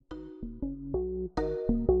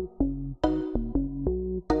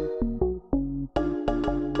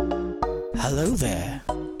Hello there,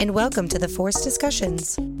 And welcome to the Force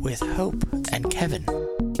Discussions. with Hope and Kevin.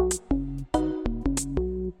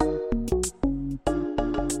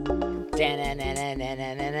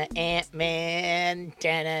 Ant-Man,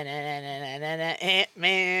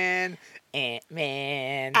 Ant-Man,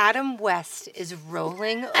 Ant-Man. Adam West is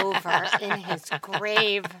rolling over in his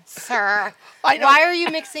grave, sir. I know. Why are you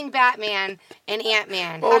mixing Batman and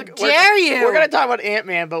Ant-Man? Well, How dare you? We're going to talk about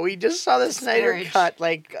Ant-Man, but we just saw the Snyder Discouraged. cut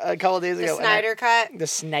like a couple days The ago. Snyder cut? The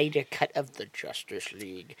Snyder cut of the Justice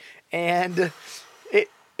League. And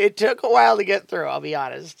it took a while to get through, I'll be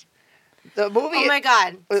honest. The movie... Oh my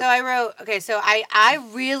God. So I wrote, I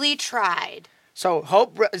really tried. So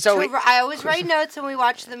Hope... I always write notes when we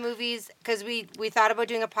watch the movies because we thought about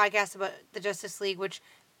doing a podcast about the Justice League, which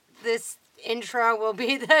this intro will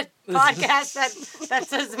be the podcast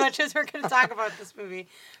that's as much as we're going to talk about this movie.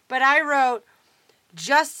 But I wrote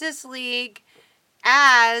Justice League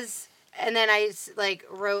as, and then I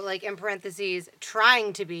wrote in parentheses,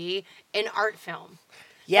 trying to be an art film.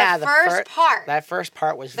 Yeah, the first part. That first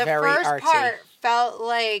part was very artsy. The first part felt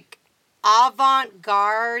like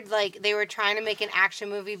avant-garde, like they were trying to make an action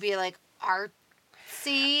movie be like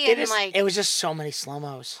artsy it was just so many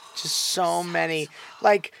slow-mos. Just so many. It's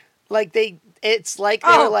like they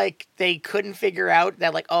were like they couldn't figure out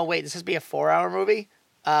that oh wait, this has to be a 4-hour movie?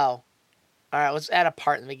 Oh. All right, let's add a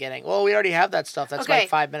part in the beginning. Well, we already have that stuff. That's like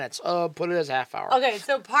 5 minutes. Oh, put it as half hour. Okay,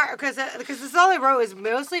 so because this is all I wrote is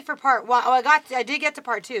mostly for part one. Oh, I did get to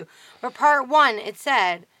part two. But part one, it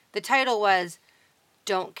said the title was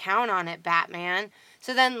 "Don't Count on It, Batman."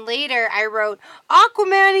 So then later I wrote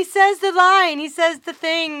Aquaman. He says the line. He says the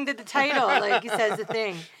thing. The title. He says the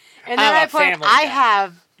thing. And then I put I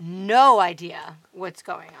have no idea what's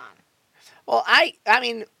going on. Well, I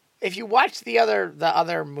mean, if you watch the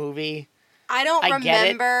other movie. I don't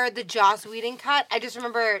remember the Joss Whedon cut. I just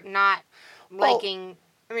remember not liking.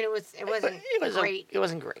 I mean, it wasn't great. It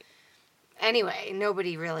wasn't great. Anyway,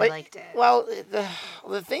 nobody really liked it. Well,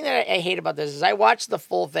 the thing that I hate about this is I watched the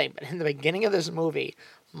full thing, but in the beginning of this movie,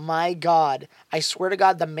 my God, I swear to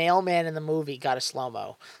God, the mailman in the movie got a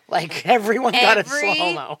slow-mo. Everyone got a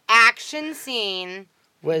slow-mo. Every action scene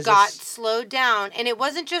got slowed down, and it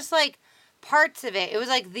wasn't just parts of it. It was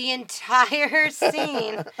the entire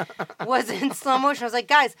scene was in slow motion. I was like,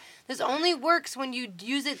 guys, this only works when you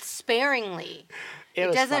use it sparingly.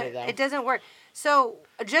 It doesn't. Funny, though. It doesn't work. So,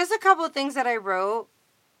 just a couple of things that I wrote.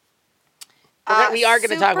 We are going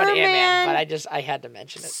to talk about Ant-Man, but I had to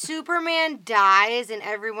mention it. Superman dies and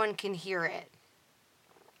everyone can hear it.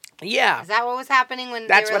 Yeah. Is that what was happening when?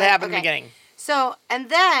 That's what happened in the beginning. So, and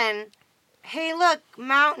then, hey, look,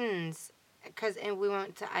 mountains, and we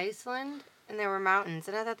went to Iceland. And there were mountains,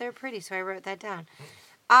 and I thought they were pretty, so I wrote that down.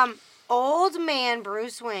 Old man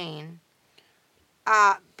Bruce Wayne,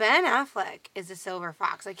 Ben Affleck is a silver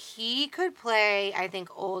fox. He could play, I think,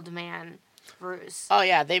 old man Bruce. Oh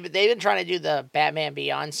yeah, they've been trying to do the Batman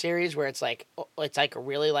Beyond series where it's a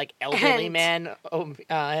really elderly man.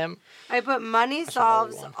 Him. I put money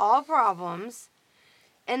solves all problems.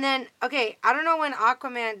 And then, okay, I don't know when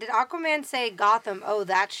did Aquaman say Gotham, oh,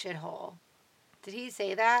 that shithole? Did he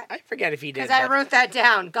say that? I forget if he did. Because I wrote that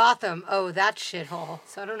down. Gotham. Oh, that shithole.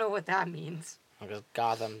 So I don't know what that means. Because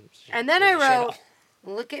Gotham. And then I wrote,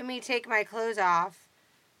 look at me take my clothes off.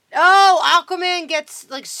 Oh, Aquaman gets,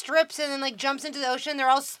 strips and then, jumps into the ocean. They're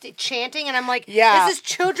all chanting. And I'm like, yeah. This is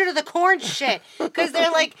Children of the Corn shit. Because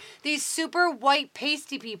they're, these super white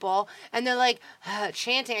pasty people. And they're,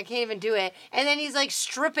 chanting. I can't even do it. And then he's,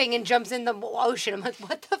 stripping and jumps in the ocean. I'm like,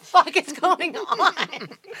 what the fuck is going on?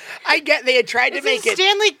 They had tried to make it.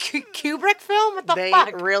 Stanley Kubrick film? What the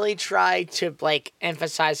fuck? They really tried to,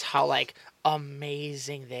 emphasize how,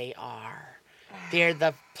 amazing they are. They're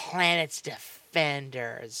the planet's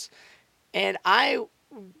defenders. And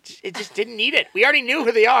it just didn't need it. We already knew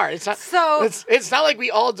who they are. It's not not like we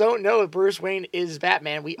all don't know if Bruce Wayne is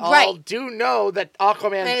Batman. We all do know that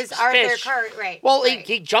Aquaman is Arthur Curry, right. Well,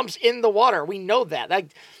 he jumps in the water. We know that.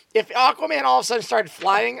 If Aquaman all of a sudden started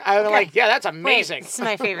flying, I was yeah, that's amazing. Wait, this is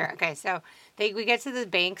my favorite. Okay, so we get to the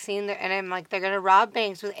bank scene, and I'm like, they're going to rob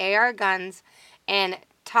banks with AR guns and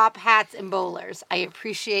top hats and bowlers. I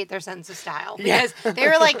appreciate their sense of style. Because they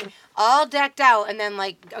were, all decked out, and then,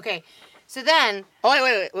 okay. So then...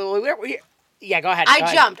 Oh, wait. Yeah, go ahead.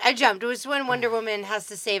 I jumped. It was when Wonder Woman has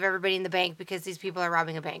to save everybody in the bank because these people are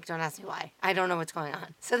robbing a bank. Don't ask me why. I don't know what's going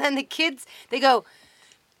on. So then the kids, they go,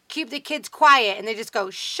 keep the kids quiet, and they just go,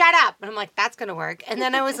 shut up. And I'm like, that's going to work. And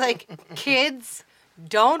then I was like, kids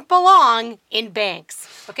don't belong in banks,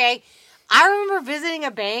 okay? I remember visiting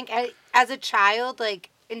a bank as a child,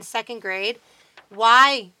 in second grade.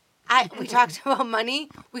 Why? We talked about money.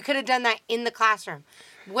 We could have done that in the classroom.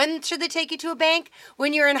 When should they take you to a bank?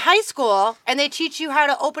 When you're in high school and they teach you how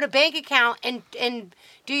to open a bank account and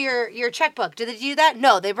do your checkbook. Did they do that?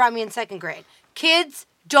 No, they brought me in second grade. Kids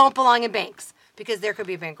don't belong in banks because there could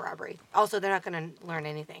be a bank robbery. Also, they're not going to learn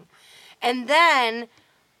anything. And then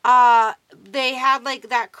they had like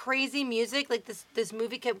that crazy music. Like this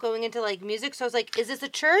movie kept going into like music. So I was like, is this a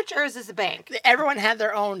church or is this a bank? Everyone had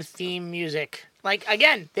their own theme music. Like,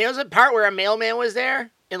 again, there was a part where a mailman was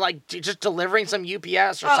there. And, like, just delivering some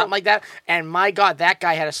UPS or something like that. And, my God, that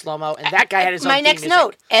guy had a slow-mo. And that guy had his own My theme next music.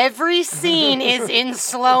 note, every scene is in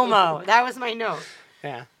slow-mo. That was my note.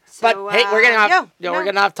 Yeah. So, but, hey, we're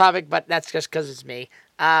getting off topic, but that's just because it's me.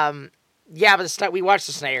 Yeah, but we watched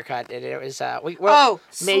the Snyder Cut. And it was, maybe slow.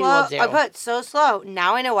 we'll do. I put so slow.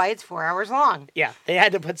 Now I know why it's 4 hours long. Yeah, they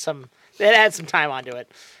had to add some time onto it.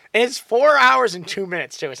 And it's 4 hours and 2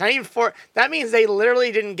 minutes, too. It's not even 4. That means they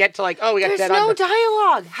literally didn't get to, like, we got there's that no on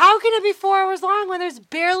dialogue. How can it be 4 hours long when there's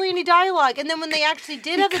barely any dialogue? And then when they actually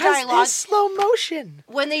did have the dialogue. It's slow motion.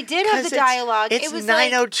 When they did have the dialogue, it was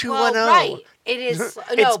 90210. Right. It is.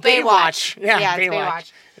 No, Baywatch. Yeah, it's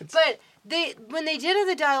Baywatch. But when they did have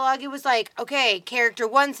the dialogue, it was like, okay, character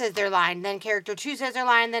 1 says their line, then character 2 says their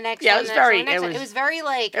line, the next one, it was very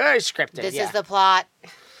like. It was very scripted. This is the plot.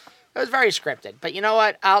 It was very scripted, but you know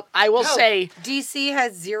what? I will say DC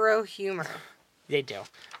has zero humor. They do,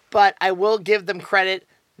 but I will give them credit.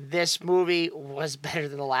 This movie was better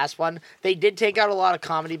than the last one. They did take out a lot of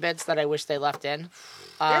comedy bits that I wish they left in.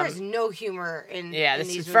 There is no humor in. Yeah, in this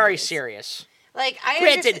these is very movies. serious. Like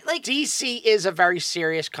Granted, DC is a very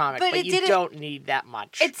serious comic, but you don't need that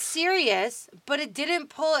much. It's serious, but it didn't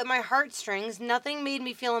pull at my heartstrings. Nothing made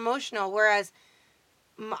me feel emotional. Whereas.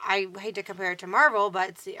 I hate to compare it to Marvel, but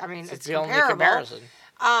it's the only comparison.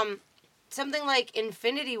 Something like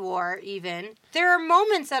Infinity War, even, there are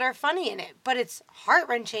moments that are funny in it, but it's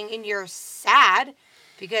heart-wrenching and you're sad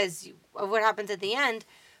because of what happens at the end.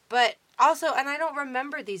 But also, and I don't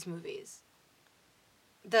remember these movies,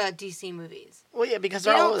 the DC movies. Well, yeah, because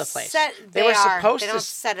they're all over the place. They don't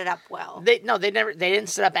set it up well. They didn't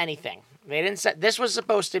set up anything. This was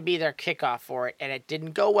supposed to be their kickoff for it, and it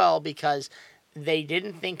didn't go well because they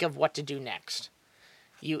didn't think of what to do next.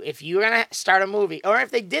 If you're going to start a movie, or if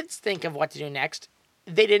they did think of what to do next,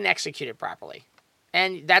 they didn't execute it properly.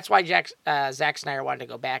 And that's why Zack Snyder wanted to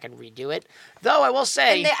go back and redo it. Though I will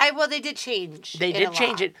say... they did change They did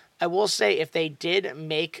change it. I will say if they did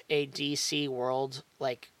make a DC world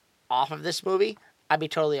like off of this movie, I'd be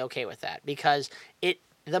totally okay with that. Because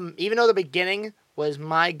even though the beginning was,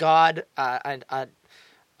 my God,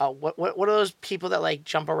 what are those people that like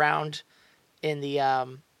jump around... in the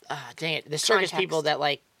the circus people that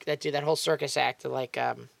do that whole circus act, like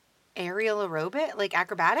aerial aerobic, like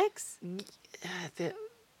acrobatics.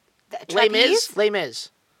 Les Mis.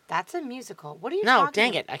 That's a musical. What are you talking about? No,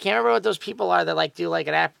 dang it, I can't remember what those people are that like do like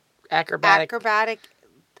an acrobatic.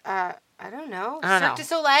 I don't know. Cirque du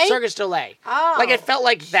Soleil. Cirque du Soleil. Oh, like it felt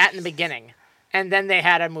like that in the beginning, and then they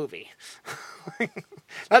had a movie.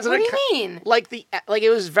 What do you mean? Like it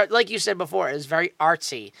was like you said before. It was very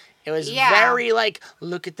artsy. It was very like,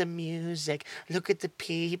 look at the music, look at the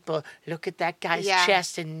people, look at that guy's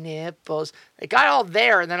chest and nipples. It got all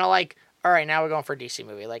there, and then I'm like, all right, now we're going for a DC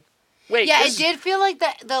movie. Like, wait. Yeah, it did feel like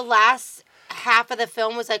the last half of the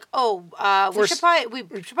film was like, we should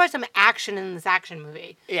probably some action in this action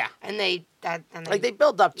movie. Yeah, and they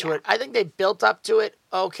built up to it. I think they built up to it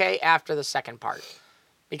okay after the second part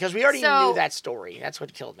because we already knew that story. That's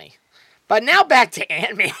what killed me. But now back to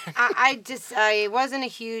Ant-Man. I wasn't a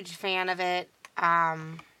huge fan of it.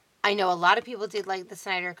 I know a lot of people did like the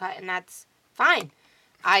Snyder Cut, and that's fine.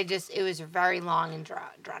 It was very long and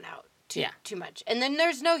drawn out. Too much. And then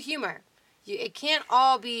there's no humor. It can't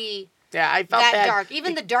all be I felt that bad. Dark.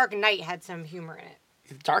 Even The Dark Knight had some humor in it.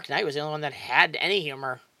 The Dark Knight was the only one that had any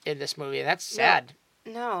humor in this movie. That's sad.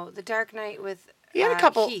 No, The Dark Knight with... You had a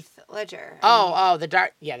couple. Heath Ledger. The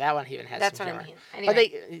dark. Yeah, that one even has. That's some what humor. I mean.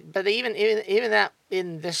 Anyway. But they even that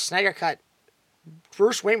in this Snyder Cut,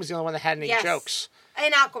 Bruce Wayne was the only one that had any jokes.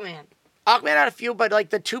 And Aquaman. Aquaman had a few, but like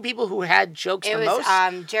the two people who had jokes the most.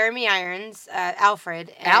 It was Jeremy Irons,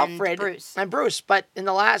 Alfred, and Bruce. And Bruce, but in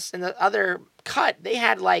the other cut, they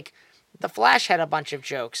had like. The Flash had a bunch of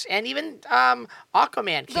jokes, and even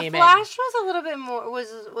Aquaman came in. The Flash was a little bit more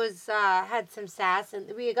had some sass,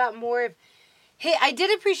 and we got more of. Hey, I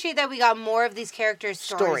did appreciate that we got more of these characters'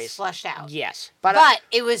 stories fleshed out. Yes. But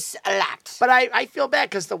it was a lot. But I feel bad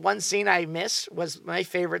because the one scene I missed was my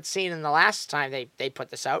favorite scene in the last time they put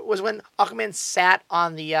this out was when Aquaman sat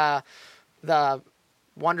on the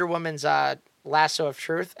Wonder Woman's lasso of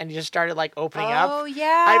truth, and he just started like opening up. Oh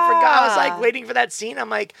yeah. I forgot. I was like waiting for that scene. I'm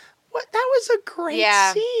like, what? That was a great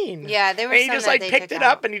scene. Yeah, there was. And he just like picked it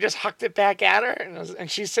up and he just hucked it back at her, and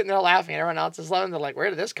she's sitting there laughing. Everyone else is loving. They're like, where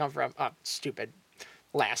did this come from? Oh, stupid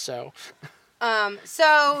lasso.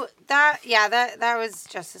 So that was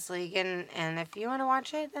Justice League, and if you want to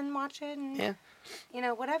watch it, then watch it, and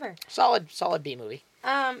whatever. Solid B movie.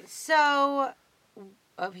 So,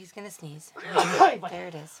 he's gonna sneeze. There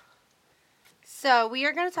it is. So we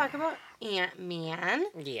are gonna talk about Ant-Man.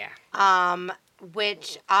 Yeah.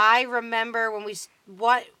 Which I remember when we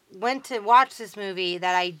went to watch this movie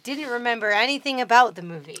that I didn't remember anything about the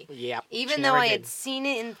movie. Yeah. Even though I had seen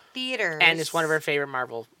it in theaters. And it's one of her favorite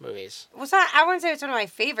Marvel movies. I wouldn't say it's one of my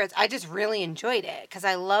favorites. I just really enjoyed it because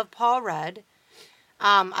I love Paul Rudd.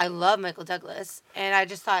 I love Michael Douglas, and I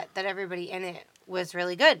just thought that everybody in it was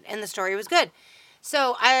really good, and the story was good.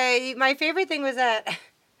 So my favorite thing was that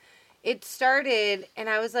it started, and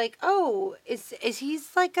I was like, "Oh, is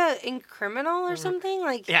he's like a criminal or something?"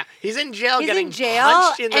 Like, yeah, he's in jail. He's getting in jail,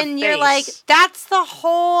 punched in the and face. you're like, "That's the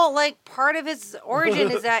whole like part of his origin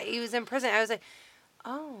is that he was in prison." I was like,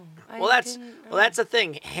 "Oh, that's the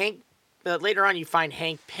thing." Hank. Later on, you find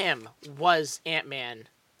Hank Pym was Ant-Man.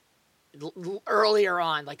 Earlier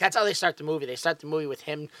on, like that's how they start the movie. They start the movie with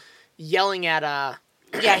him yelling at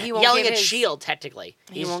he won't yelling give at his, Shield. Technically,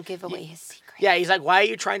 he won't give away his secret. Yeah, he's like, "Why are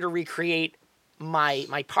you trying to recreate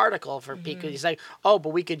my particle for people?" He's like, "Oh, but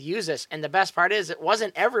we could use this." And the best part is, it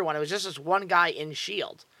wasn't everyone. It was just this one guy in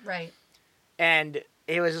Shield. Right. And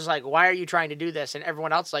it was just like, "Why are you trying to do this?" And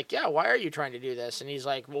everyone else like, "Yeah, why are you trying to do this?" And he's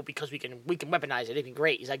like, "Well, because we can weaponize it. It'd be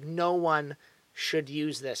great." He's like, "No one should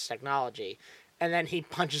use this technology." And then he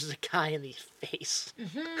punches the guy in the face.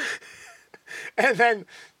 And then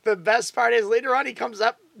the best part is later on he comes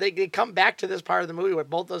up, they come back to this part of the movie where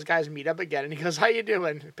both those guys meet up again, and he goes, "How you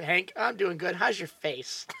doing, Hank?" "I'm doing good. How's your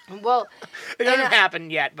face?" Well, it hasn't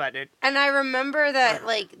happened yet, but it... And I remember that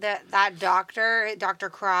like that doctor, Dr.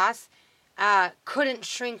 Cross, couldn't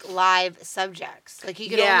shrink live subjects. Like he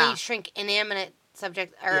could only shrink inanimate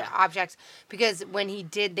subjects or objects, because when he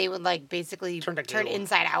did, they would like basically turn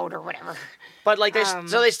inside out or whatever. But like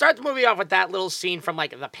so they start the movie off with that little scene from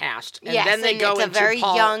like the past, and then they go into a very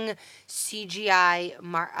young CGI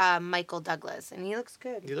Michael Douglas, and he looks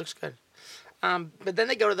good. He looks good. But then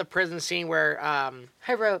they go to the prison scene where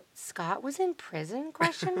I wrote Scott was in prison ?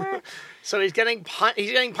 So he's getting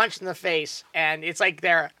punched in the face, and it's like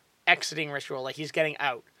their exiting ritual, like he's getting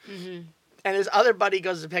out. Mm-hmm. And his other buddy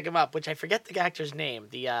goes to pick him up, which I forget the actor's name.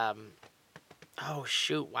 Oh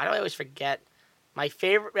shoot, why do I always forget? My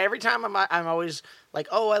favorite, every time I'm always like,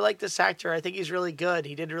 "Oh, I like this actor. I think he's really good.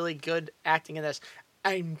 He did really good acting in this."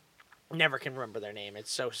 I never can remember their name.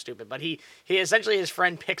 It's so stupid. But he essentially, his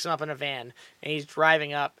friend picks him up in a van, and he's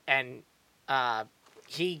driving up, and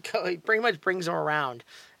he pretty much brings him around.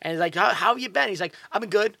 And he's like, how have you been? He's like, "I've been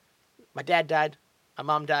good. My dad died. My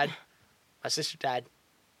mom died. My sister died.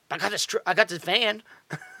 I got this van."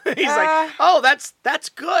 He's like, "Oh, that's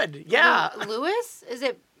good. Yeah." Lewis? Is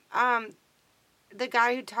it the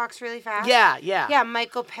guy who talks really fast? Yeah. Yeah,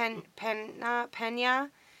 Michael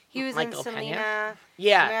Pena. He was in Selena.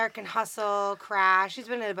 Yeah. American Hustle, Crash. He's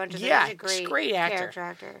been in a bunch of things. Yeah, He's a great character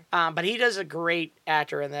actor. But he does a great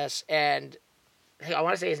actor in this, and I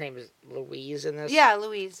want to say his name is Louise in this. Yeah,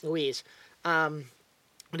 Louise.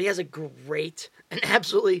 But he has an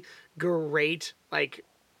absolutely great like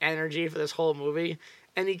energy for this whole movie,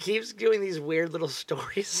 and he keeps doing these weird little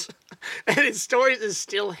stories. And his stories is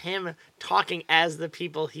still him talking as the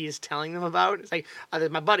people he's telling them about. It's like,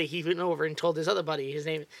 my buddy, he went over and told his other buddy, his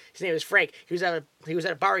name is Frank. He was at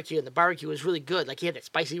a barbecue, and the barbecue was really good. Like he had that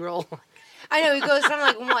spicy roll. I know, he goes from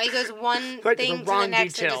like one thing to the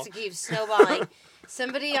next and just keeps snowballing.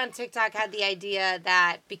 Somebody on TikTok had the idea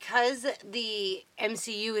that because the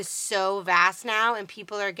MCU is so vast now and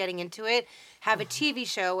people are getting into it, have a TV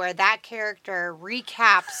show where that character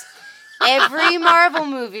recaps every Marvel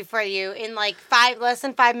movie for you in like less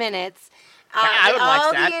than 5 minutes. I would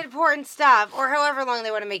watch that. All the important stuff, or however long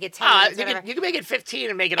they want to make it. 10 minutes, you can make it 15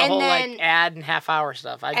 and make it a whole like ad and half-hour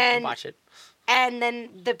stuff. I'd watch it. And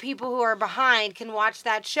then the people who are behind can watch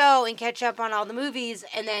that show and catch up on all the movies,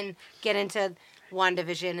 and then get into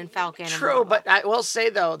WandaVision and Falcon. True, but I will say,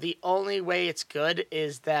 though, the only way it's good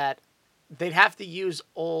is that they'd have to use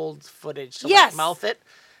old footage to like, mouth it,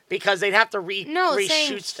 because they'd have to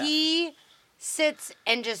reshoot stuff. He sits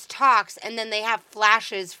and just talks, and then they have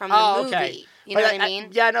flashes from the movie. Okay. You know what I mean?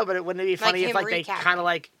 Yeah, I know, but wouldn't it be funny if like they recapping. kind of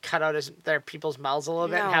like cut out their people's mouths a little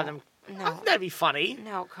bit and have them No. That'd be funny.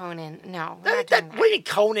 No, Conan. No. What do you mean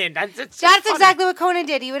Conan? That's That's funny. exactly what Conan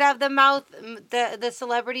did. He would have the mouth, the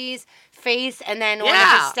celebrity's face, and then one of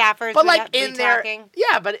his staffers but would like be in there, talking.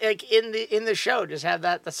 yeah, but like in the show, just have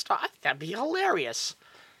that the stuff. That'd be hilarious.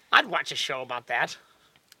 I'd watch a show about that.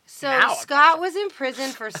 So Now, Scott was in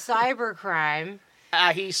prison for cybercrime.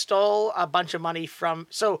 He stole a bunch of money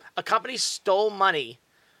so a company stole money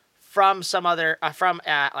from some other,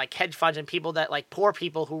 like hedge funds and people that like poor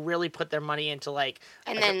people who really put their money into kind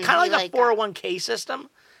of like a 401k system,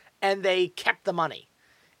 and they kept the money.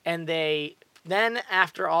 And then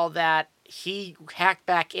after all that, he hacked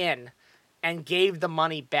back in and gave the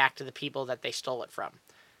money back to the people that they stole it from.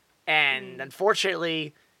 And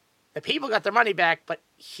unfortunately, the people got their money back, but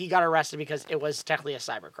he got arrested because it was technically a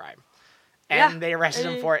cybercrime. And they arrested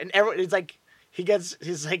him for it. And he's like,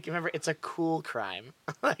 remember, it's a cool crime.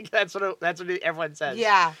 Like that's what everyone says.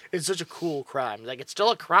 Yeah. It's such a cool crime. Like it's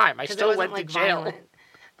still a crime. I still went to jail.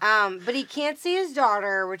 Violent. But he can't see his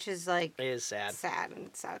daughter, which is like it is sad. Sad and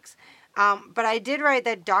it sucks. But I did write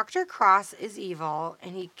that Dr. Cross is evil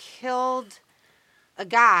and he killed a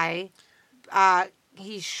guy.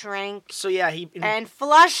 He shrank. So yeah, and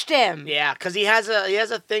flushed him. Yeah, because he has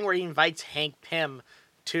a thing where he invites Hank Pym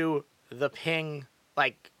to the Ping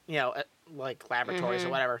like laboratories or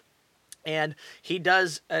whatever, and he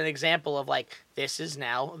does an example of like this is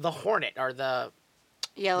now the Hornet or the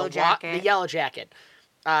Yellow Jacket. The Yellow Jacket.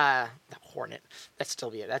 The Hornet.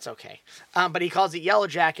 That's okay. But he calls it Yellow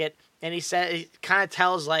Jacket, and he kind of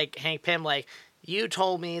tells like Hank Pym like, you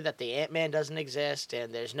told me that the Ant-Man doesn't exist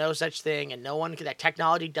and there's no such thing and that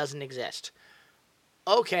technology doesn't exist.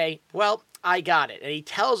 Okay, well, I got it. And he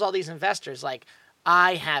tells all these investors like,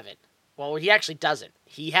 I have it. Well, he actually doesn't.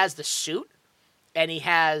 He has the suit, and he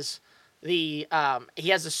has the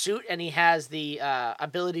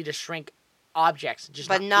ability to shrink objects,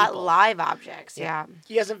 but not live objects. Yeah.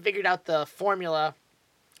 He hasn't figured out the formula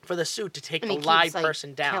for the suit to take a live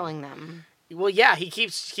person down, killing them. Well, yeah, he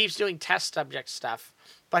keeps doing test subject stuff,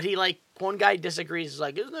 but one guy disagrees. He's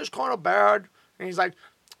like, "Isn't this kind of bad?" And he's like,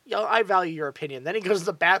 "Yo, I value your opinion." Then he goes to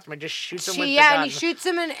the bathroom and just shoots him with the gun. Yeah, and he shoots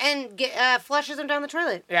him and flushes him down the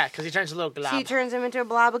toilet. Yeah, because he turns a little glob. He turns him into a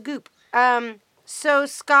blob of goop. So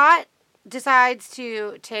Scott decides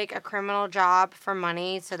to take a criminal job for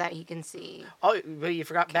money so that he can see. Oh, but you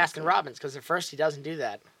forgot Baskin Robbins, because at first he doesn't do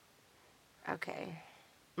that. Okay.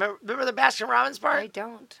 Remember the Baskin Robbins part? I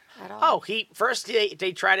don't at all. Oh,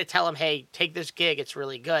 they try to tell him, hey, take this gig, it's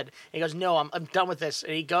really good. And he goes, no, I'm done with this.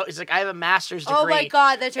 And he's like, I have a master's degree. Oh my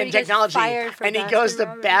God, that's right. In technology. Fired from and he goes to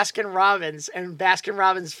Baskin Robbins, and Baskin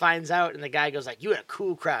Robbins finds out, and the guy goes like, you had a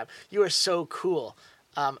cool crime. You are so cool.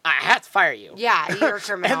 I have to fire you. Yeah, you're a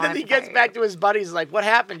criminal. And then he gets back to his buddies, like, what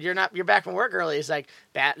happened? You're back from work early. He's like,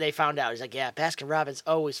 they found out. He's like, yeah, Baskin Robbins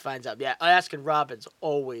always finds out. Yeah, Baskin Robbins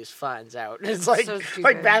always finds out. And it's like, so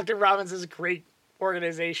like Baskin Robbins is a great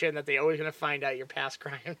organization that they always going to find out your past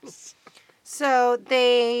crimes. So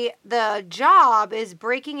the job is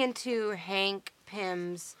breaking into Hank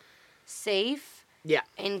Pym's safe. Yeah.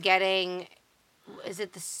 And getting, is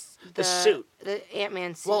it the suit, the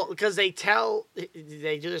Ant-Man suit? Well, because they do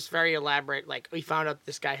this very elaborate, like, we found out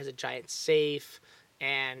this guy has a giant safe,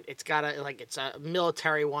 and it's a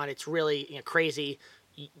military one. It's really crazy.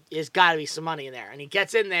 There's got to be some money in there, and he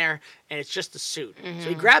gets in there, and it's just the suit. So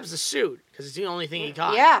he grabs the suit because it's the only thing he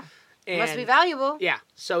got. Yeah, it must be valuable. Yeah,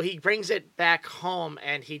 so he brings it back home,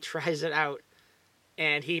 and he tries it out,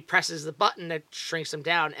 and he presses the button that shrinks him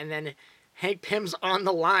down, and then Hank Pym's on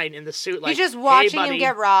the line in the suit. Like, he's just watching hey, him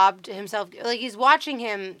get robbed himself. Like, he's watching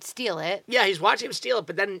him steal it. Yeah, he's watching him steal it,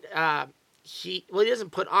 but then he doesn't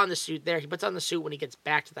put on the suit there. He puts on the suit when he gets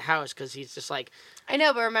back to the house because he's just like... I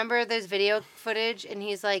know, but remember there's video footage and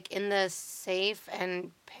he's like in the safe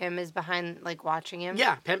and Pym is behind, like, watching him?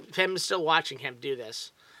 Yeah, Pym is still watching him do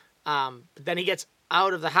this. But then he gets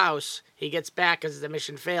out of the house. He gets back because the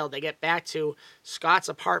mission failed. They get back to Scott's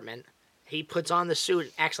apartment. He puts on the suit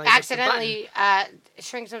and accidentally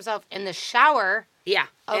shrinks himself in the shower. Yeah,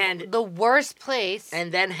 and the worst place.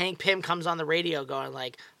 And then Hank Pym comes on the radio going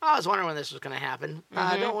like, "Oh, I was wondering when this was going to happen.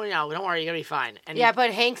 Don't worry, you're going to be fine." And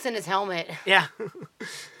but Hank's in his helmet. Yeah,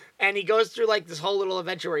 and he goes through like this whole little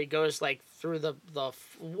adventure where he goes like through the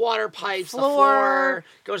water pipes, the floor,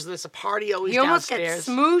 goes to this party always downstairs.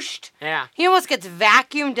 He almost gets smooshed. Yeah, he almost gets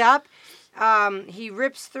vacuumed up. He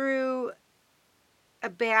rips through a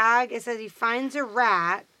bag. It says he finds a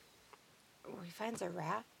rat. Oh, he finds a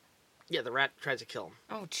rat? Yeah, the rat tries to kill him.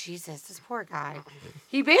 Oh, Jesus, this poor guy.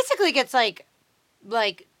 He basically gets, like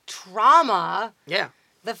trauma. Yeah.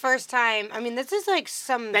 the first time. I mean, this is like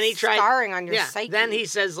some Then he tried, scarring on your psyche. Then he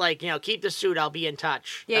says, like, keep the suit, I'll be in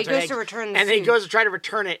touch. Yeah, That's he what goes to return the and suit. then he goes to try to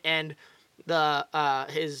return it, and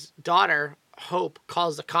his daughter, Hope,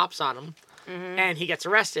 calls the cops on him, and he gets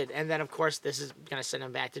arrested. And then, of course, this is going to send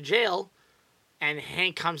him back to jail, and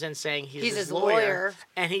Hank comes in saying he's his lawyer,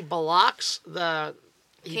 and he blocks the...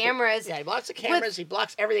 cameras. He blocks the cameras, he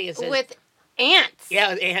blocks everything. It says, with ants.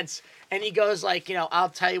 Yeah, with ants. And he goes like, I'll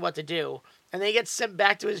tell you what to do. And then he gets sent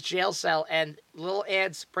back to his jail cell, and little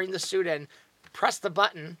ants bring the suit in, press the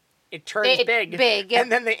button, it turns big. Yep.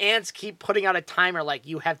 And then the ants keep putting out a timer, like,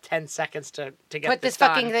 you have 10 seconds to get Put this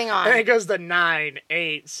fucking thing on. And it goes to 9,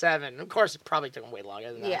 8, 7. Of course, it probably took him way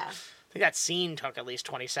longer than that. Yeah. I think that scene took at least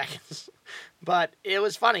 20 seconds. But it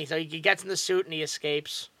was funny. So he gets in the suit, and he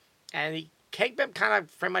escapes. And Kingpin kind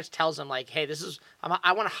of pretty much tells him, like, hey,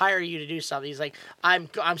 I want to hire you to do something. He's like,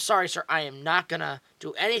 I'm sorry, sir. I am not going to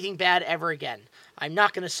do anything bad ever again. I'm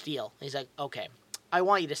not going to steal. He's like, okay, I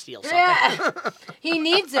want you to steal something. Yeah. He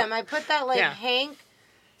needs him. I put that, Hank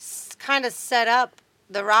kind of set up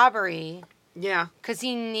the robbery. Yeah. Because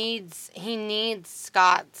he needs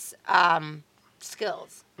Scott's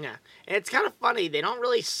skills. Yeah. And it's kind of funny. They don't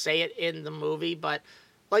really say it in the movie, but...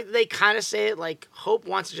 like, they kind of say it, like, Hope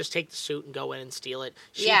wants to just take the suit and go in and steal it.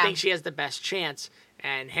 She thinks she has the best chance.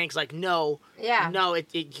 And Hank's like, no. Yeah. No,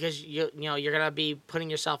 because, you're going to be putting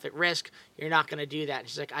yourself at risk. You're not going to do that. And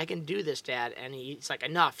she's like, I can do this, Dad. And he's like,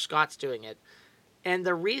 enough. Scott's doing it. And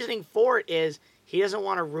the reasoning for it is he doesn't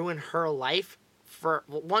want to ruin her life for,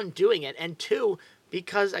 one, doing it. And two,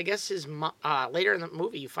 because I guess his later in the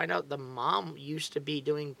movie, you find out the mom used to be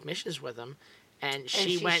doing missions with him. And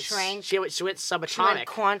she went subatomic. She went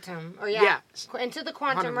quantum. Into the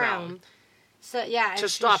quantum realm. So yeah, to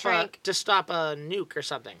stop a nuke or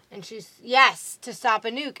something. And to stop a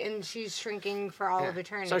nuke, and she's shrinking for all of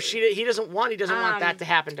eternity. So he doesn't want that to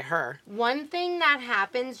happen to her. One thing that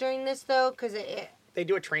happens during this though, because they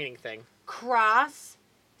do a training thing. Cross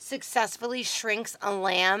successfully shrinks a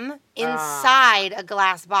lamb inside a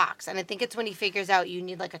glass box, and I think it's when he figures out you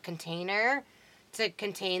need like a container to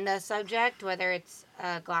contain the subject, whether it's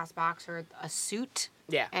a glass box or a suit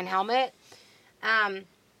and helmet.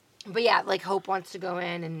 But yeah, like Hope wants to go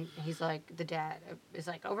in, and he's like, the dad is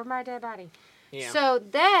like, over my dead body. Yeah. So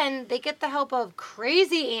then they get the help of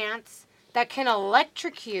crazy ants that can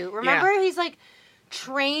electrocute. Remember, he's like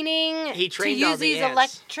training to use these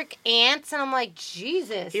electric ants, and I'm like,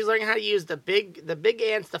 Jesus. He's learning how to use the big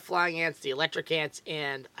ants, the flying ants, the electric ants,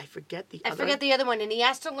 and I forget the other one. And he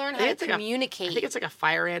has to learn how to communicate. I think it's like a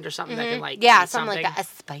fire ant or something that can like something like that. A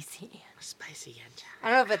spicy ant. A spicy ant. I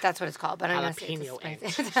don't know if that's what it's called, but I'm going to say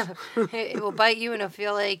it's a spicy ant. It will bite you and it'll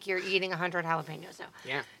feel like you're eating 100 jalapenos.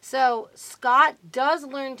 Yeah. So Scott does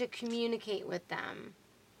learn to communicate with them.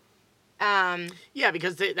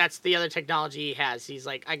 Because that's the other technology he has. He's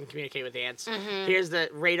like, I can communicate with ants. Mm-hmm. Here's the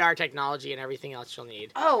radar technology and everything else you'll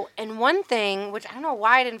need. Oh, and one thing, which I don't know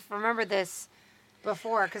why I didn't remember this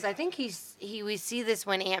before, because I think we see this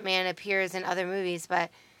when Ant-Man appears in other movies,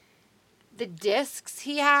 but the discs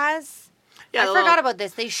he has, I forgot about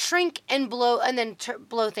this. They shrink and blow, and then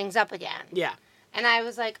blow things up again. Yeah. And I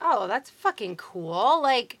was like, oh, that's fucking cool.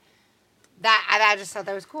 Like, I just thought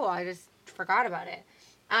that was cool. I just forgot about it.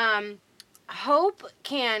 Hope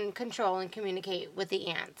can control and communicate with the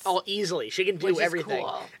ants. Oh, easily. She can do everything.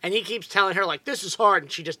 Cool. And he keeps telling her, like, this is hard,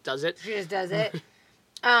 and she just does it.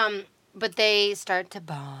 But they start to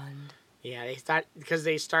bond. Yeah,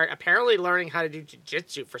 they start apparently learning how to do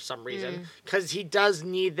jiu-jitsu for some reason. Because he does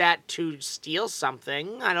need that to steal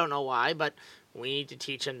something. I don't know why, but we need to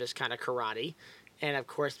teach him this kind of karate. And, of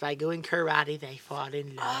course, by doing karate, they fall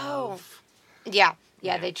in love. Oh. Yeah.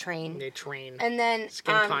 Yeah, they train. And then...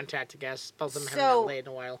 skin contact, I guess. Both of them haven't been laid in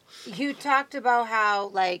a while. You talked about how,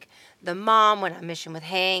 like, the mom went on a mission with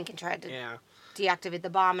Hank and tried to deactivate the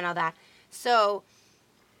bomb and all that. So,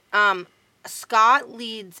 Scott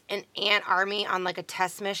leads an ant army on, like, a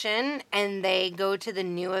test mission, and they go to the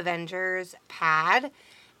New Avengers pad,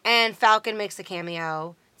 and Falcon makes a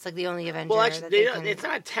cameo. It's, like, the only Avenger it's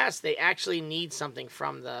not a test. They actually need something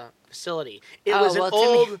from the facility. It was an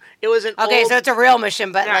old. Okay, so it's a real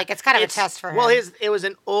mission, but like it's kind of a test for him. Well, it was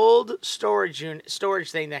an old storage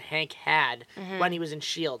thing that Hank had when he was in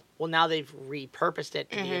S.H.I.E.L.D. Well, now they've repurposed it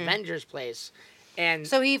to the Avengers place, and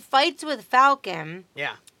so he fights with Falcon.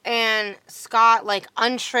 Yeah. And Scott like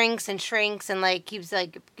unshrinks and shrinks and like keeps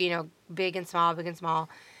like big and small.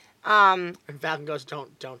 And Falcon goes,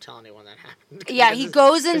 "Don't tell anyone that happened." Yeah, he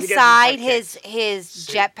goes inside his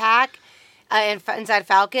jetpack. Inside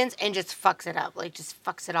Falcons and just fucks it up, like just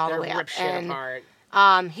fucks it all the way up. Rip shit apart.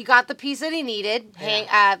 He got the piece that he needed,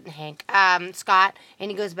 Scott,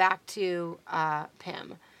 and he goes back to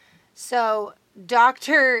Pym. So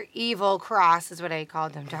Dr. Evil Cross is what I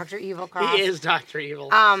called him. Dr. Evil Cross. He is Dr. Evil.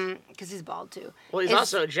 Because he's bald too. Well, he's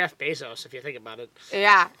also Jeff Bezos, if you think about it.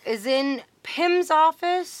 Yeah. Is in Pym's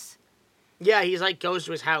office. Yeah, he's like goes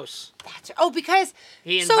to his house. Because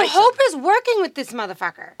he so Hope is working with this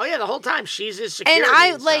motherfucker. Oh yeah, the whole time she's his security.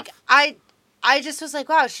 And I just was like,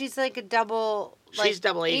 wow, she's like a double. She's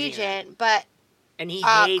double agent, but and he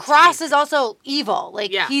hates Cross Hank. is also evil.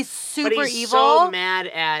 Like he's super but he's evil. So mad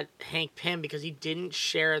at Hank Pym because he didn't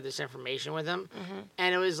share this information with him,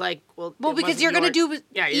 and it was like, well, because you're gonna do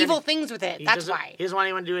evil things with it. That's why he doesn't want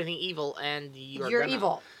anyone to do anything evil, and you're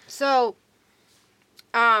evil. So,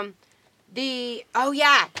 he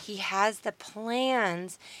has the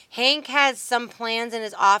plans. Hank has some plans in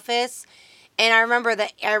his office, and I remember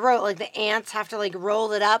that I wrote like the ants have to like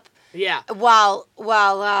roll it up. Yeah. While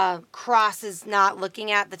Cross is not looking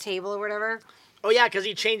at the table or whatever. Oh yeah, because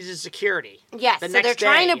he changes his security. Yes. So they're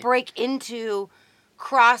trying to break into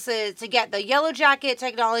Cross's to get the Yellow Jacket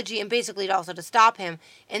technology and basically also to stop him.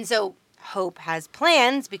 And so Hope has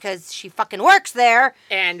plans because she fucking works there.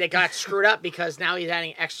 And they got screwed up because now he's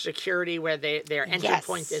adding extra security where their entry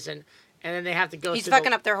point isn't, and then they have to go. He's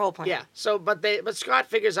fucking up their whole plan. Yeah. So, but Scott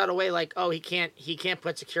figures out a way like, he can't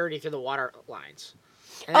put security through the water lines.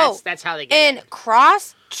 And that's how they get it. And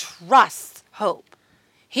Cross trusts Hope.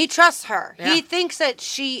 He trusts her. Yeah. He thinks that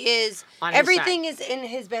she is everything is in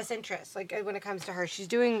his best interest. Like when it comes to her, she's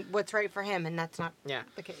doing what's right for him, and that's not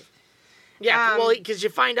the case. Yeah, because you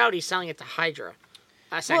find out he's selling it to Hydra.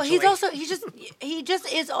 Well, he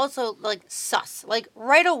just is also like sus. Like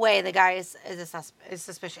right away, the guy is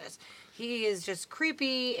suspicious. He is just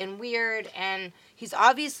creepy and weird, and he's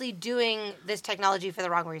obviously doing this technology for the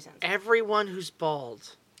wrong reasons. Everyone who's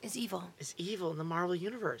bald is evil. In the Marvel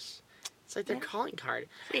universe. It's like their calling card.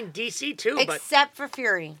 I mean, DC too, except for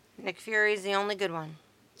Fury. Nick Fury's the only good one.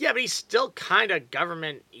 Yeah, but he's still kind of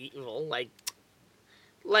government evil.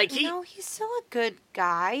 He's still a good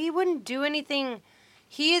guy. He wouldn't do anything.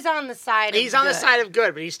 He is on the side of good. He's on the side of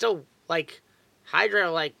good, but he's still,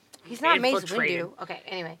 Hydra, he's not Mace Windu. Okay,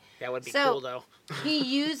 anyway. That would be cool, though. He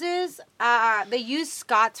uses, they use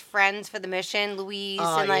Scott's friends for the mission, Louise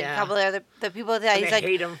and, a couple of the people that he's,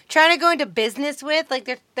 hate him. trying to go into business with. Like,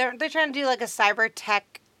 they're trying to do, a cyber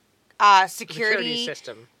tech security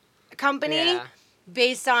system company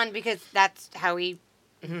based on, because that's how he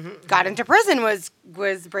got into prison, was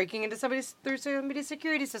breaking into through somebody's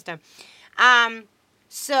security system.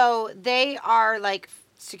 So they are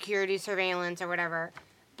security surveillance or whatever.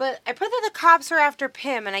 But I put that the cops are after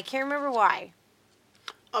Pym, and I can't remember why.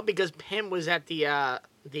 Oh, because Pym was at the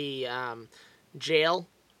jail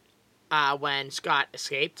when Scott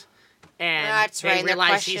escaped, and that's right.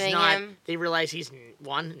 Realize he's not. Him. They realize he's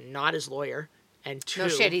not his lawyer, and two, no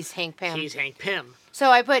shit, he's Hank Pym. He's Hank Pym. So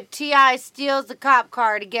I put T.I. steals the cop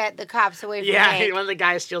car to get the cops away from Hank. Yeah, one of the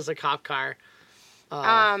guys steals the cop car.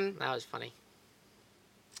 That was funny.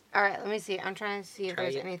 All right, let me see. I'm trying to see if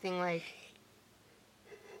there's anything like.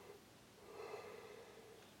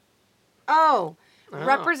 Oh,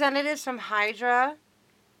 representatives from Hydra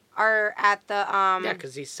are at the Yeah,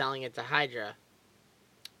 because he's selling it to Hydra.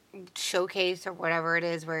 Showcase or whatever it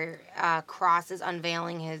is where Cross is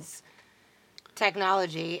unveiling his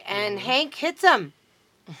technology, and Hank hits him.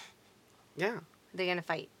 Yeah. They're gonna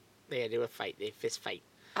fight. They do a fight. They fist fight.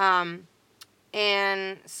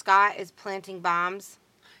 And Scott is planting bombs.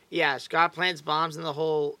 Yeah, Scott plants bombs in the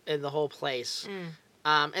whole place.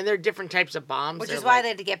 And there are different types of bombs. Which is why they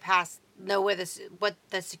had to get past what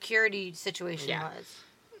the security situation was.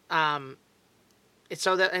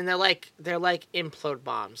 They're like implode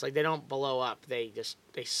bombs. Like they don't blow up. They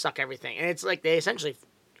suck everything. And it's like they essentially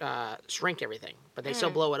shrink everything, but they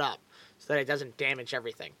still blow it up so that it doesn't damage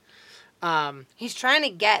everything. He's trying to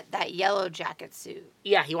get that Yellow Jacket suit.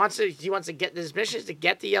 Yeah, he wants to get this mission is to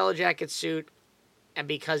get the Yellow Jacket suit, and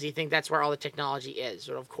because he thinks that's where all the technology is.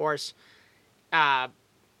 But of course,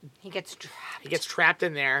 he gets trapped. He gets trapped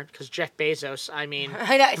in there because Jeff Bezos. I mean,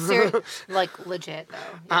 I know, legit though.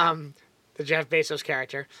 Yeah. The Jeff Bezos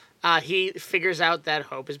character. He figures out that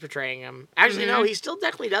Hope is betraying him. Actually, no, he still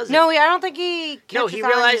definitely doesn't. No, I don't think he. No, he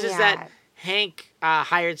realizes that Hank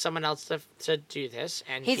hired someone else to do this,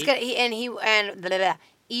 and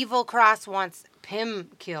Evil Cross wants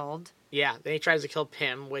Pym killed. Yeah, then he tries to kill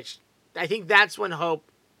Pym, which I think that's when Hope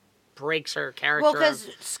breaks her character. Well, because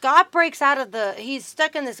Scott breaks out of he's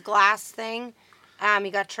stuck in this glass thing. He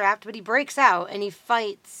got trapped, but he breaks out and he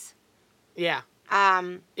fights. Yeah.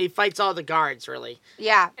 He fights all the guards, really.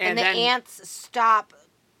 Yeah, and the ants stop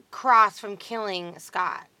Cross from killing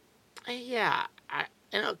Scott? Yeah,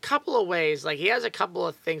 in a couple of ways. Like, he has a couple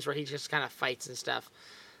of things where he just kind of fights and stuff.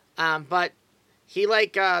 But he,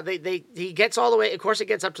 like, he gets all the way, of course, it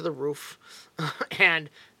gets up to the roof. And,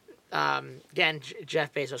 again,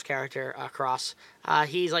 Jeff Bezos' character, Cross,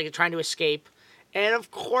 he's, like, trying to escape. And,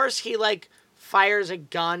 of course, he, like, fires a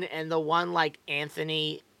gun, and the one, like,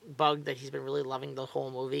 Anthony bug that he's been really loving the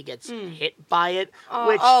whole movie gets hit by it.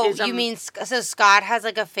 You mean so Scott has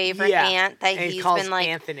like a favorite ant that he's been like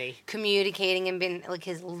Anthony communicating and been like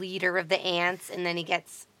his leader of the ants, and then he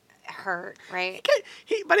gets hurt, right?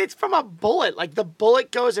 But it's from a bullet. Like, the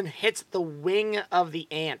bullet goes and hits the wing of the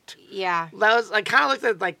ant. Yeah, that was, I kind of looked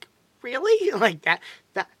at it like, really? Like, that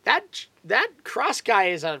Cross guy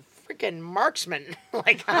is a freaking marksman.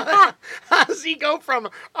 Like, how does he go from,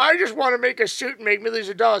 I just want to make a suit and make millions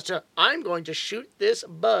of dollars, to, I'm going to shoot this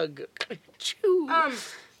bug? Pew,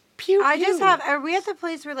 pew. Are we at the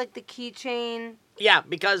place where, like, the keychain? Yeah,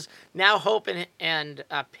 because now Hope and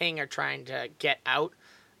Ping are trying to get out,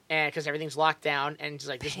 and because everything's locked down, and it's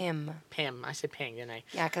like, Pim. I said Ping, didn't I?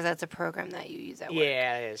 Yeah, because that's a program that you use at work.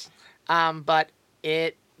 Yeah, it is. But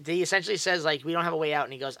he essentially says, like, we don't have a way out,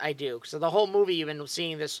 and he goes, I do. So the whole movie, you've been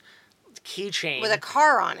seeing this keychain. With a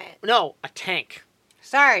car on it. No, a tank.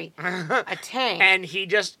 Sorry, a tank. And he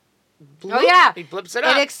just he blips it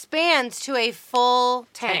up. It expands to a full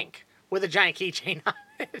tank. With a giant keychain on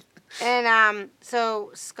it. And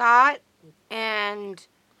so Scott and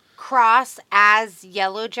Cross as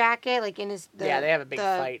Yellow Jacket, like in his they have a big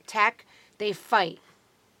fight. Tech, they fight.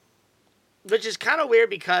 Which is kind of weird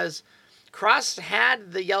because Cross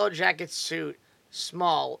had the Yellow Jacket suit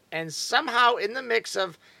small, and somehow in the mix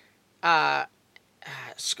of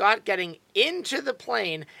Scott getting into the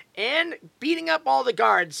plane and beating up all the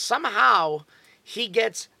guards, somehow he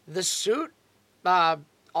gets the suit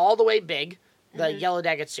all the way big, the Yellow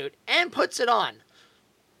Jacket suit, and puts it on.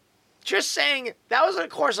 Just saying, that was a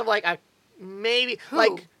course of like a maybe. Who?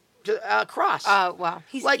 Like Cross. Well,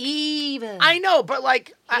 he's like, evil. I know, but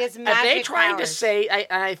like, he has are they trying powers. to say?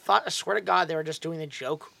 I swear to God, they were just doing the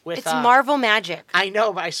joke with. It's Marvel magic. I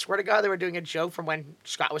know, but I swear to God, they were doing a joke from when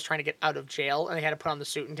Scott was trying to get out of jail, and they had to put on the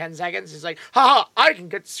suit in 10 seconds. He's like, "Ha! I can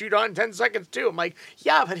get the suit on in 10 seconds too." I'm like,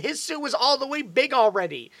 "Yeah, but his suit was all the way big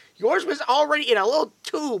already. Yours was already in a little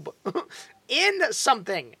tube, in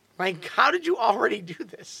something. Like, how did you already do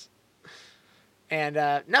this?" And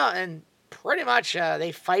and pretty much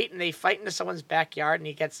they fight into someone's backyard, and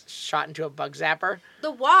he gets shot into a bug zapper.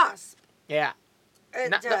 The Wasp. Yeah.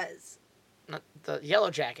 It does. The Yellow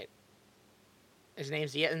Jacket. His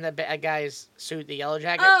name's in the bad guy's suit, the Yellow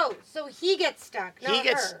Jacket. Oh, so he gets stuck, not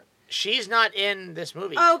her. She's not in this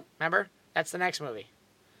movie. Oh. Remember? That's the next movie.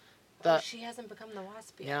 She hasn't become the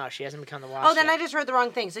Wasp yet. No, she hasn't become the Wasp Oh, then yet. I just heard the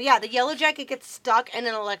wrong thing. So yeah, the Yellow Jacket gets stuck in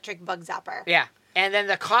an electric bug zapper. Yeah. And then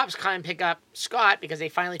the cops come and pick up Scott because they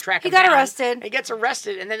finally track him down. He got arrested. He gets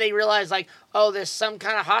arrested, and then they realize, like, oh, there's some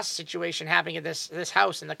kind of hostage situation happening at this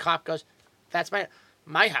house. And the cop goes, that's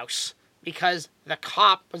my house. Because the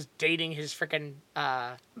cop was dating his freaking...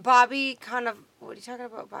 Bobby what are you talking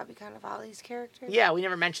about? Bobby Cannavale's character? Yeah, we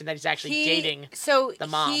never mentioned that he's actually dating the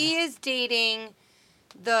mom. He is dating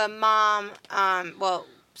the mom,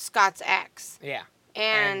 Scott's ex. Yeah.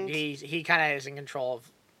 And he kind of is in control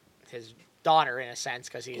of his daughter in a sense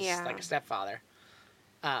because he's like a stepfather.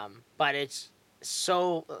 But it's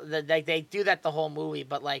so they do that the whole movie,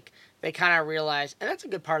 but like they kind of realize, and that's a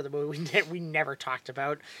good part of the movie we never talked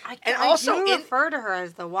about. I do refer to her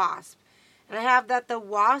as the Wasp, and I have that the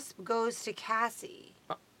Wasp goes to Cassie.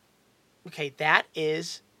 Okay, that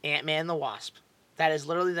is Ant-Man the Wasp. That is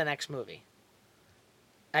literally the next movie.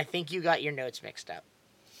 I think you got your notes mixed up.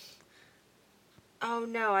 Oh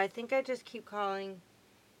no, I think I just keep calling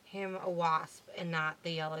him a Wasp and not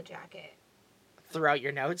the Yellow Jacket. Throughout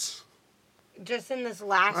your notes? Just in this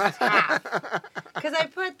last half. Because I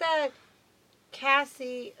put that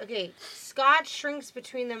Cassie... Okay, Scott shrinks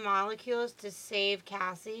between the molecules to save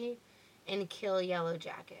Cassie and kill Yellow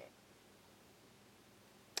Jacket.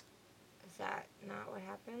 Is that not what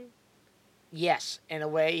happened? Yes, in a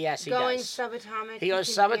way, yes, he Going does. subatomic. He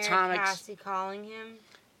goes subatomic. Cassie calling him.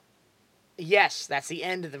 Yes, that's the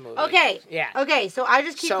end of the movie. Okay. Yeah. Okay, so I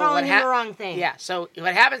just keep calling him the wrong thing. Yeah, so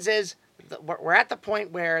what happens is we're at the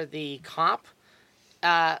point where the cop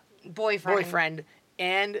boyfriend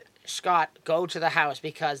and Scott go to the house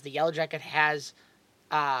because the Yellow Jacket has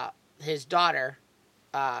his daughter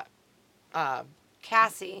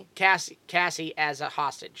Cassie as a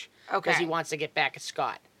hostage. Okay. Because he wants to get back at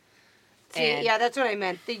Scott. See, yeah, that's what I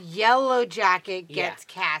meant. The Yellow Jacket gets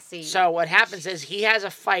Cassie. So what happens is he has a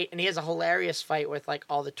fight, and he has a hilarious fight with like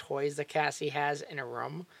all the toys that Cassie has in a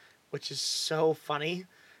room. which is so funny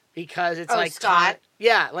because it's Scott.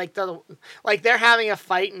 they're having a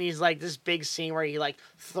fight and he's like this big scene where he like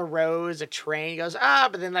throws a train. He goes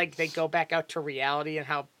but then like they go back out to reality and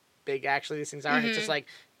how big actually these things are. And it's just like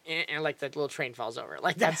and like the little train falls over.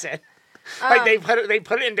 Like that's it. Like they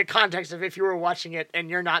put it into context of if you were watching it and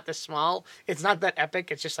you're not this small, it's not that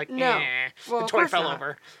epic. It's just like the toy fell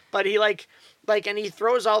over. But he and he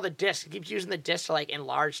throws all the discs. He keeps using the discs to like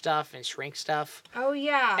enlarge stuff and shrink stuff. Oh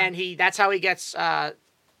yeah. And that's how he gets the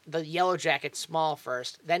Yellow Jacket small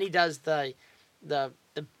first. Then he does the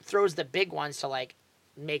throws the big ones to like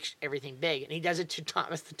make everything big, and he does it to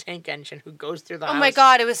Thomas the Tank Engine, who goes through the house. Oh my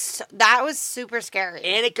god, that was super scary.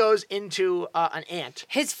 And it goes into an ant.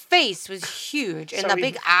 His face was huge, and the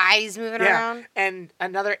big eyes moving around. And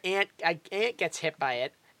another ant gets hit by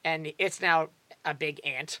it, and it's now a big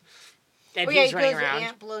ant. And he's running around. The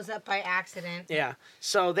ant blows up by accident. Yeah.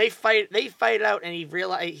 So they fight out, and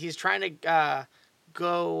he's trying to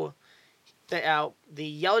go out. The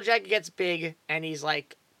Yellow Jacket gets big, and he's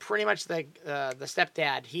like pretty much the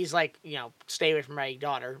stepdad. He's like, stay away from my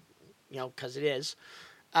daughter, because it is.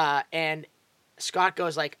 And Scott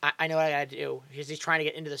goes like, I know what I gotta do, because he's trying to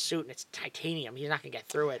get into the suit, and it's titanium. He's not gonna get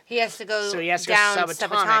through it. He has to go down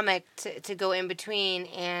subatomic to go in between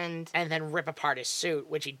and then rip apart his suit,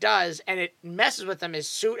 which he does, and it messes with him. His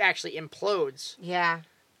suit actually implodes. Yeah.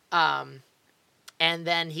 And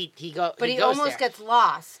then he goes. But he almost gets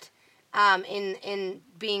lost. In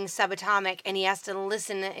being subatomic, and he has to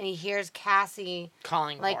listen, and he hears Cassie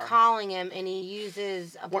calling him, and he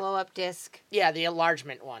uses a blow-up disc. Yeah, the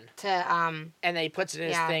enlargement one. And then he puts it in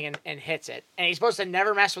his thing and hits it. And he's supposed to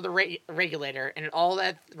never mess with the regulator, and all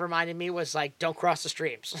that reminded me was like, don't cross the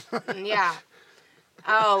streams. Yeah.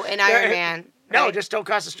 Oh, and Iron Man. No, just don't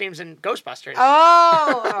cross the streams in Ghostbusters.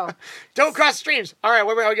 Oh. Don't cross the streams. All right,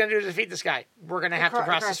 what are we going to do to defeat this guy? We're going to have to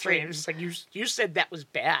cross the streams. It's like, you said that was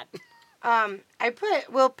bad. I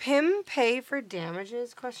put, will Pym pay for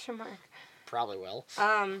damages? ? Probably will.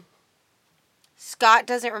 Scott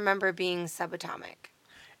doesn't remember being subatomic.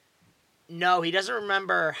 No, he doesn't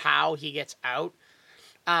remember how he gets out.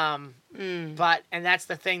 But, and that's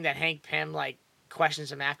the thing that Hank Pym, like,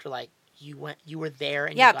 questions him after, like, you were there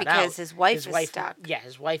and you got out. Yeah, because his wife is stuck. Yeah,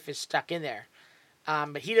 his wife is stuck in there.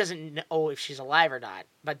 But he doesn't know if she's alive or not.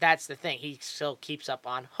 But that's the thing. He still keeps up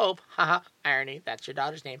on hope. Haha, irony. That's your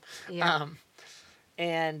daughter's name. Yeah.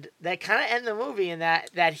 And they kind of end the movie in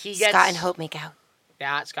that he gets... Scott and Hope make out.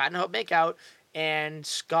 Yeah, Scott and Hope make out. And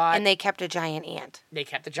Scott... And they kept a giant ant. They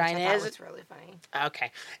kept the giant ant. That was really funny.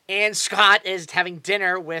 Okay. And Scott is having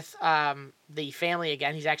dinner with the family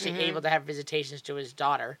again. He's actually able to have visitations to his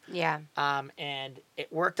daughter. Yeah. And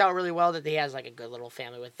it worked out really well that he has like a good little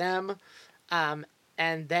family with them. And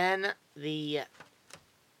then the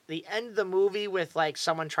end of the movie with like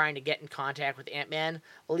someone trying to get in contact with Ant-Man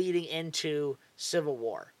leading into Civil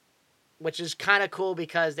War, which is kind of cool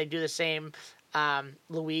because they do the same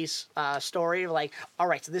Luis story. Like, all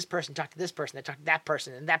right, so this person talked to this person, they talked to that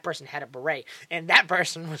person, and that person had a beret, and that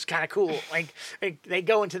person was kind of cool. Like, they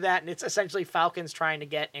go into that, and it's essentially Falcon's trying to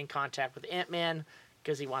get in contact with Ant-Man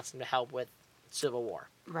because he wants him to help with Civil War.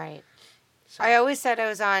 Right. So. I always said I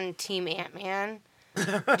was on Team Ant-Man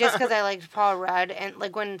just because I liked Paul Rudd, and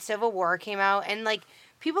like when Civil War came out, and like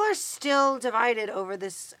people are still divided over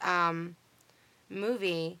this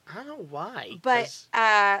movie. I don't know why, but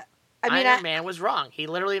I mean, Iron Man was wrong. He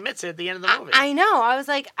literally admits it at the end of the movie. I know. I was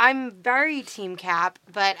like, I'm very Team Cap,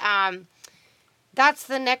 but that's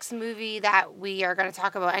the next movie that we are going to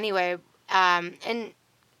talk about anyway. And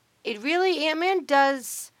it really, Ant-Man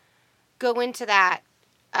does go into that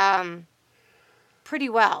pretty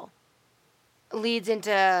well. Leads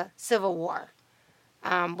into Civil War,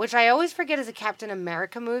 which I always forget is a Captain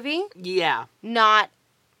America movie. Yeah. Not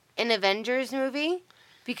an Avengers movie,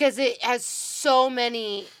 because it has so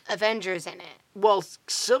many Avengers in it. Well,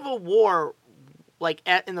 Civil War, like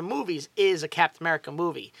in the movies, is a Captain America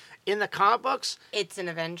movie. In the comic books, it's an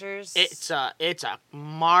Avengers. It's a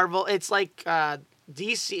Marvel. It's like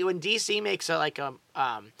DC. When DC makes a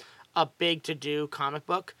big to do comic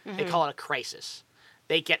book, they call it a crisis.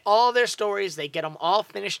 They get all their stories, they get them all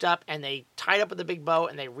finished up, and they tie it up with a big bow,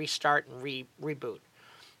 and they restart and reboot.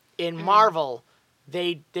 In Marvel,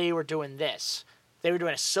 they were doing this. They were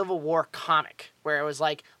doing a Civil War comic, where it was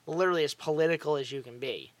like literally as political as you can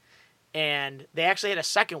be. And they actually had a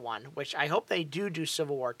second one, which I hope they do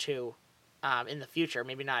Civil War 2 in the future.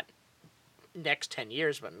 Maybe not next 10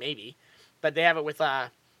 years, but maybe. But they have it with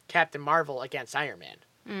Captain Marvel against Iron Man.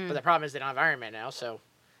 But the problem is they don't have Iron Man now, so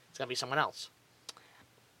it's going to be someone else.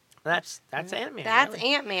 That's Ant-Man. That's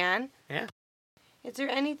really. Ant-Man. Yeah. Is there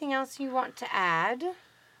anything else you want to add?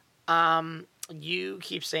 You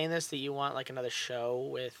keep saying this, that you want like another show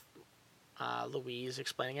with Louise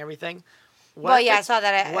explaining everything. I saw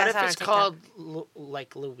that. What I if saw it's called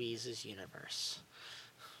like Louise's Universe?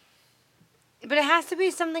 But it has to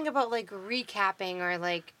be something about like recapping or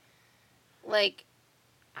like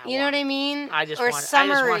you know what I mean? I just or want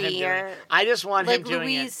summary him I just want him like doing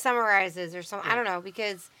Louise it. summarizes or something. Yeah. I don't know,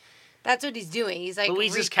 because that's what he's doing. He's like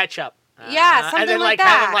Louise's ketchup. Yeah, something and then like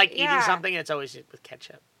have him that. like Yeah. eating something, and it's always with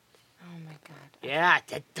ketchup. Oh my god. Yeah,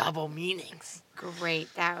 the double meanings.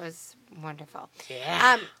 Great. That was wonderful.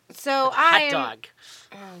 Yeah. So Hot dog.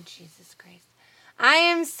 Oh, Jesus Christ. I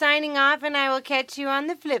am signing off, and I will catch you on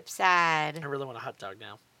the flip side. I really want a hot dog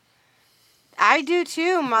now. I do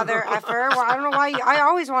too, mother effer. Well, I don't know why. I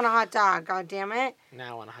always want a hot dog. God damn it.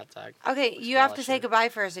 Now I want a hot dog. Okay, you have to say goodbye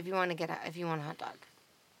first if you want to if you want a hot dog.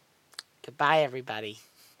 Goodbye, everybody.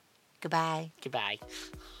 Goodbye. Goodbye.